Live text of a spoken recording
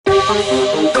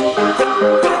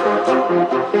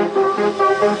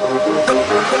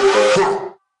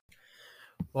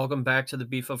Welcome back to the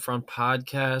Beef Up Front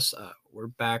podcast. We're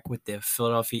back with the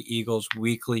Philadelphia Eagles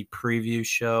weekly preview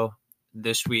show.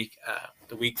 This week,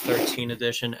 the Week 13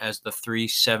 edition, as the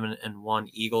 3-7-1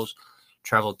 Eagles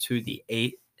travel to the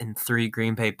 8-3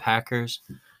 Green Bay Packers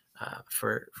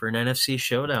for an NFC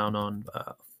showdown on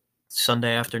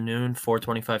Sunday afternoon,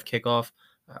 4:25 kickoff.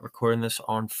 Recording this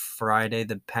on Friday,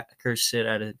 the Packers sit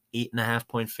at an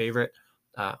 8.5-point favorite,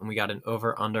 and we got an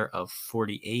over/under of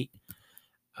 48.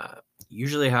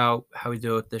 Usually how we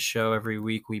do it with this show every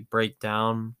week, we break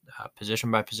down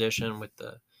position by position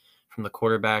from the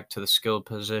quarterback to the skilled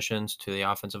positions to the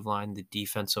offensive line, the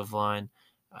defensive line,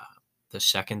 the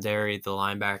secondary, the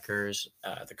linebackers,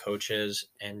 the coaches,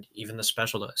 and even the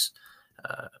specialists.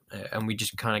 And we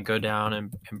just kind of go down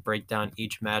and break down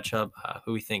each matchup,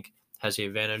 who we think has the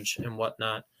advantage and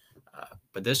whatnot.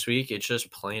 But this week, it's just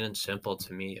plain and simple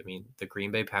to me. I mean, the Green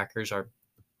Bay Packers are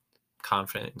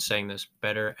confident in saying this,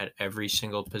 better at every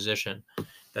single position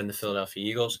than the Philadelphia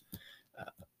Eagles.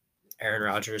 Aaron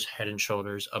Rodgers head and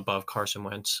shoulders above Carson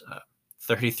Wentz.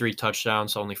 33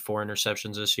 touchdowns, only 4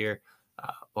 interceptions this year,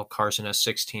 while Carson has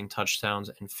 16 touchdowns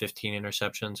and 15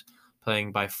 interceptions,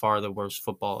 playing by far the worst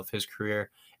football of his career.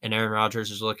 And Aaron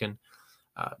Rodgers is looking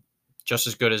just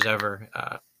as good as ever,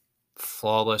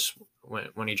 flawless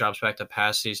when he drops back to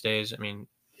pass these days. I mean,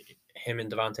 him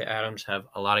and Davante Adams have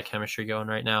a lot of chemistry going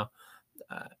right now.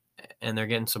 And they're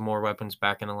getting some more weapons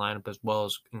back in the lineup as well,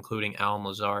 as including Allen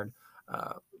Lazard.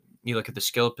 You look at the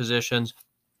skill positions.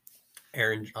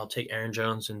 I'll take Aaron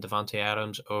Jones and Davante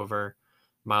Adams over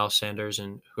Miles Sanders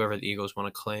and whoever the Eagles want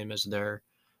to claim as their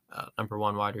number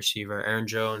one wide receiver. Aaron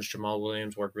Jones, Jamal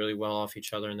Williams work really well off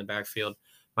each other in the backfield.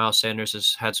 Miles Sanders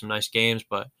has had some nice games,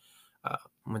 but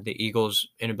with the Eagles'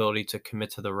 inability to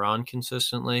commit to the run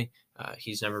consistently,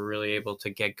 he's never really able to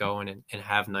get going and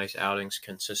have nice outings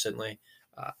consistently.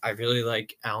 I really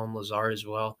like Allen Lazard as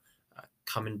well.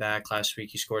 Coming back last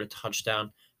week, he scored a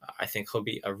touchdown. I think he'll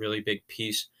be a really big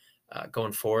piece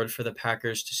going forward for the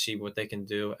Packers to see what they can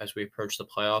do as we approach the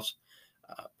playoffs.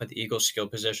 But the Eagles' skill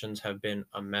positions have been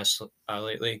a mess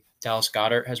lately. Dallas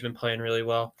Goedert has been playing really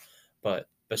well. But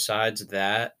besides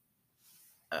that,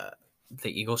 the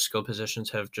Eagles' skill positions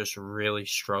have just really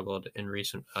struggled in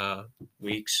recent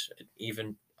weeks.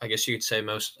 Even, I guess you could say,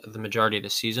 the majority of the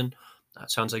season. It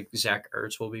sounds like Zach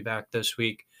Ertz will be back this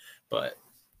week, but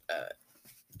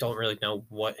don't really know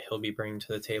what he'll be bringing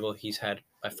to the table. He's had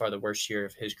by far the worst year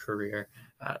of his career,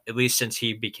 at least since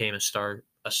he became a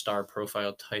star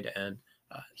profile tight end.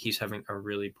 He's having a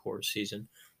really poor season.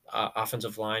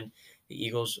 Offensive line, the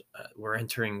Eagles were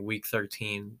entering Week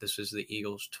 13. This is the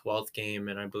Eagles' 12th game,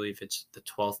 and I believe it's the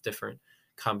 12th different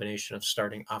combination of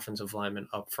starting offensive linemen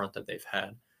up front that they've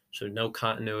had. So no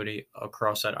continuity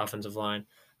across that offensive line.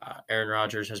 Aaron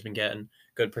Rodgers has been getting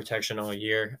good protection all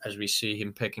year as we see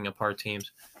him picking apart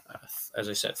teams. As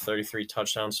I said, 33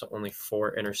 touchdowns, so only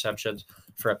 4 interceptions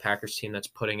for a Packers team that's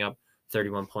putting up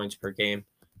 31 points per game.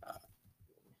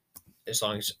 As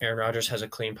long as Aaron Rodgers has a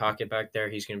clean pocket back there,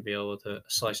 he's going to be able to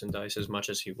slice and dice as much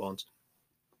as he wants.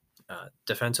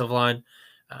 Defensive line,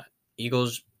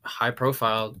 Eagles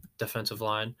high-profile defensive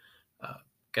line.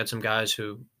 Got some guys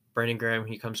who, Brandon Graham,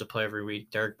 he comes to play every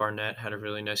week. Derek Barnett had a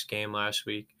really nice game last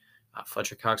week.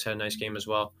 Fletcher Cox had a nice game as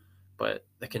well. But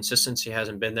the consistency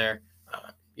hasn't been there.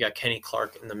 You got Kenny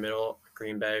Clark in the middle,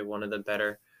 Green Bay, one of the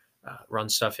better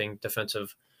run-stuffing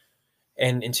defensive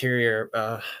and interior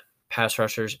pass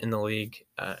rushers in the league.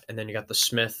 And then you got the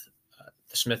Smith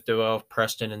duo,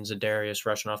 Preston and Za'Darius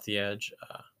rushing off the edge.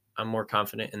 I'm more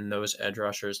confident in those edge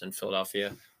rushers than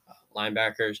Philadelphia.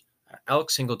 Linebackers,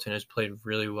 Alex Singleton has played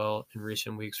really well in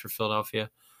recent weeks for Philadelphia,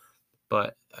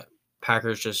 but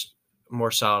Packers just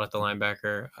more solid at the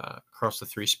linebacker across the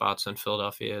 3 spots than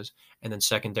Philadelphia is. And then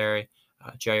secondary,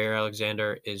 Jair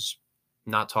Alexander is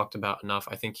not talked about enough.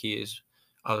 I think he is,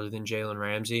 other than Jalen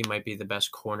Ramsey, might be the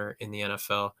best corner in the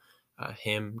NFL.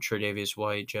 Him, Tre'Davious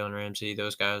White, Jalen Ramsey,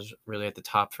 those guys really at the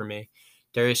top for me.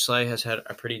 Darius Slay has had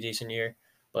a pretty decent year,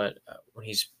 but when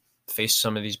he's faced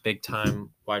some of these big-time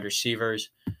wide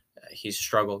receivers, he's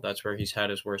struggled. That's where he's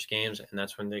had his worst games, and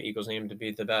that's when the Eagles need him to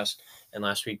be the best. And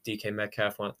last week, DK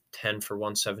Metcalf went 10 for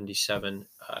 177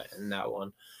 in that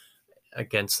one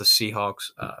against the Seahawks.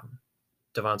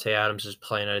 Davante Adams is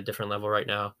playing at a different level right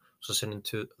now. I was listening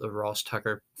to the Ross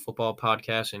Tucker football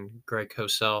podcast, and Greg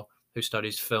Cosell, who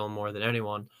studies film more than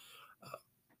anyone,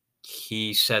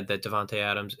 he said that Davante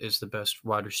Adams is the best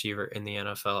wide receiver in the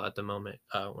NFL at the moment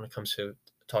when it comes to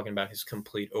talking about his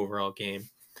complete overall game.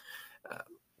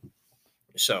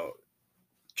 So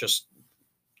just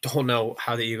don't know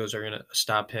how the Eagles are going to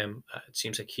stop him. It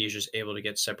seems like he's just able to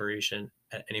get separation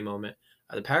at any moment.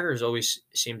 The Packers always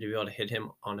seem to be able to hit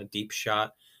him on a deep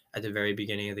shot at the very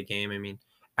beginning of the game. I mean,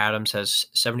 Adams has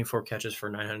 74 catches for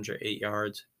 908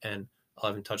 yards and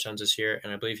 11 touchdowns this year,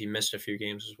 and I believe he missed a few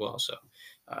games as well. So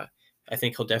uh, I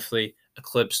think he'll definitely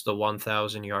eclipse the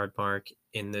 1,000 yard mark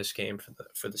in this game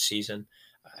for the season.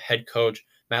 Head coach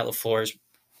Matt LaFleur is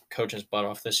coaching his butt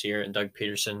off this year, and Doug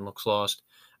Peterson looks lost.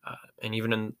 And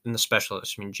even in the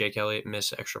specialists, I mean, Jake Elliott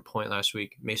missed an extra point last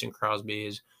week. Mason Crosby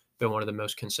has been one of the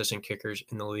most consistent kickers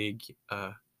in the league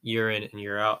year in and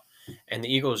year out. And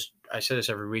the Eagles, I say this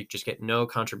every week, just get no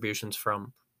contributions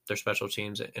from their special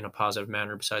teams in a positive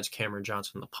manner besides Cameron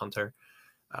Johnson, the punter.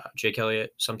 Jake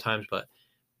Elliott sometimes, but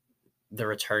the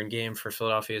return game for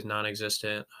Philadelphia is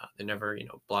non-existent. They never,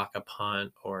 block a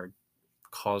punt or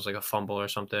cause like a fumble or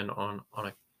something on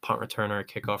a punt return or a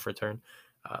kickoff return.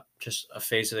 Just a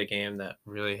phase of the game that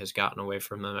really has gotten away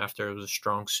from them after it was a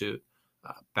strong suit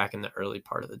back in the early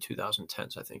part of the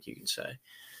 2010s, I think you can say.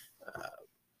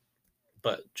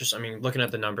 But just, I mean, looking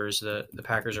at the numbers, the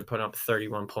Packers are putting up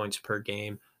 31 points per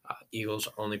game. Eagles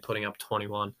are only putting up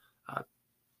 21.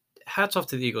 Hats off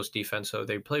to the Eagles defense, though.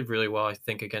 They played really well, I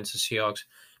think, against the Seahawks,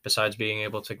 besides being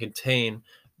able to contain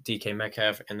DK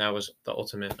Metcalf, and that was the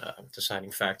ultimate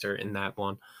deciding factor in that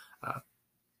one.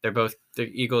 The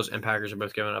Eagles and Packers are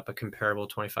both giving up a comparable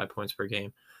 25 points per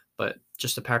game, but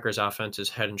just the Packers offense is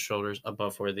head and shoulders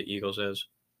above where the Eagles is.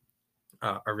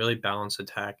 A really balanced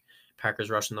attack.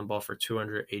 Packers rushing the ball for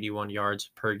 281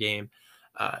 yards per game,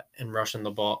 and passing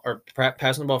the ball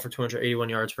for 281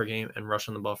 yards per game and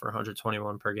rushing the ball for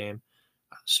 121 per game.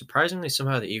 Surprisingly,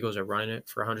 somehow the Eagles are running it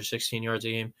for 116 yards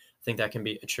a game. I think that can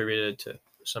be attributed to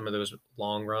some of those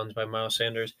long runs by Miles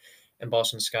Sanders and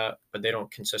Boston Scott, but they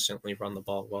don't consistently run the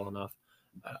ball well enough.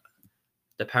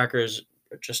 The Packers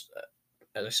are just,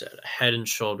 as I said, head and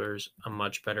shoulders a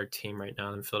much better team right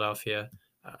now than Philadelphia.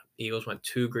 Eagles went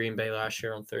to Green Bay last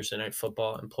year on Thursday Night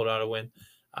Football and pulled out a win,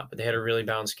 but they had a really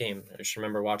balanced game. I just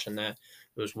remember watching that.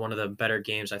 It was one of the better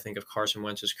games, I think, of Carson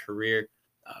Wentz's career.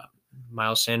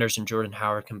 Miles Sanders and Jordan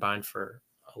Howard combined for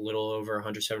a little over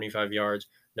 175 yards,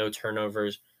 no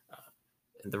turnovers.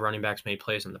 The running backs made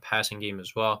plays in the passing game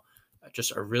as well.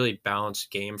 Just a really balanced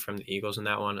game from the Eagles in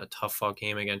that one, a tough-fought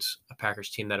game against a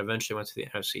Packers team that eventually went to the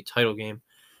NFC title game.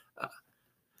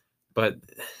 But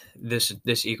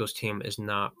this Eagles team is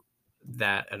not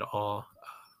that at all.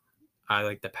 I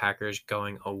like the Packers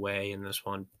going away in this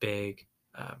one big.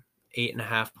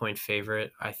 8.5 point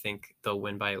favorite. I think they'll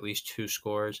win by at least 2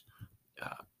 scores.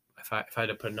 If I had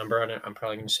to put a number on it, I'm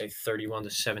probably going to say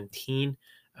 31-17.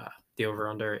 The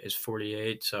over/under is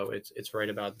 48, so it's right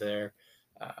about there.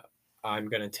 I'm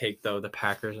going to take, though, the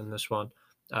Packers in this one.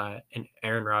 And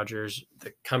Aaron Rodgers,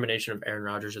 the combination of Aaron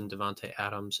Rodgers and Davante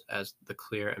Adams as the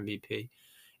clear MVP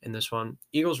in this one.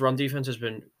 Eagles' run defense has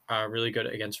been really good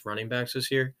against running backs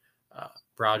this year.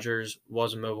 Rodgers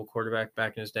was a mobile quarterback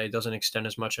back in his day, doesn't extend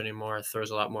as much anymore,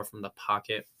 throws a lot more from the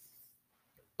pocket.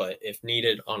 But if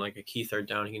needed on like a key third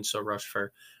down, he can still rush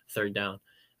for third down.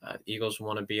 Eagles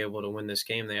want to be able to win this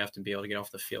game. They have to be able to get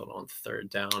off the field on third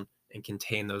down and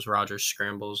contain those Rodgers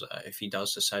scrambles if he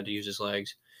does decide to use his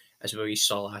legs. As we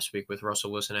saw last week with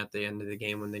Russell Wilson at the end of the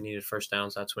game when they needed first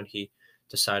downs, that's when he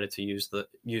decided to use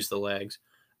the legs.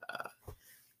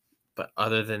 But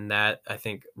other than that, I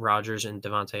think Rodgers and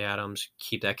Davante Adams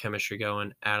keep that chemistry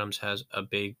going. Adams has a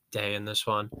big day in this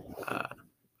one,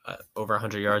 over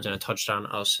 100 yards and a touchdown,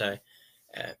 I'll say.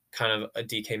 Kind of a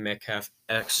DK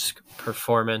Metcalf-esque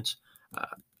performance.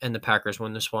 And the Packers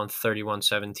win this one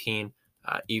 31-17.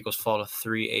 Eagles fall to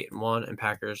 3-8-1, and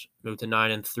Packers move to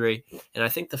 9-3. And I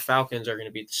think the Falcons are going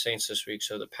to beat the Saints this week.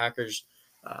 So the Packers,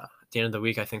 at the end of the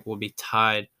week, I think will be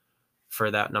tied for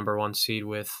that number 1 seed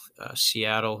with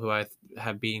Seattle, who I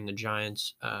have beating the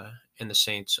Giants, and the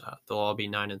Saints. They'll all be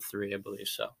 9-3, I believe.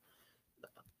 So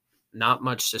not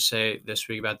much to say this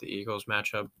week about the Eagles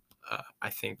matchup. I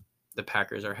think the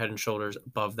Packers are head and shoulders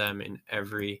above them in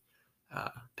every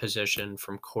position,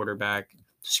 from quarterback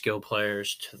to skill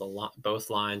players to both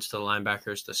lines, to the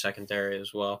linebackers, the secondary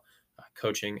as well,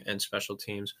 coaching and special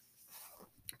teams.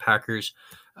 Packers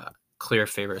clear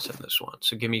favorites in this one.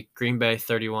 So give me Green Bay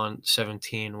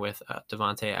 31-17 with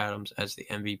Davante Adams as the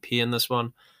MVP in this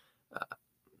one. A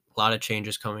lot of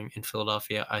changes coming in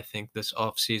Philadelphia, I think, this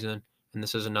offseason. And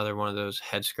this is another one of those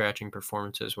head-scratching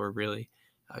performances where really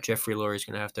Jeffrey Lurie is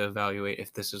going to have to evaluate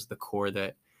if this is the core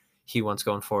that he wants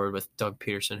going forward with Doug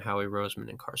Peterson, Howie Roseman,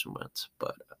 and Carson Wentz.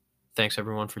 But thanks,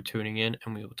 everyone, for tuning in,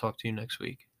 and we will talk to you next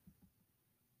week.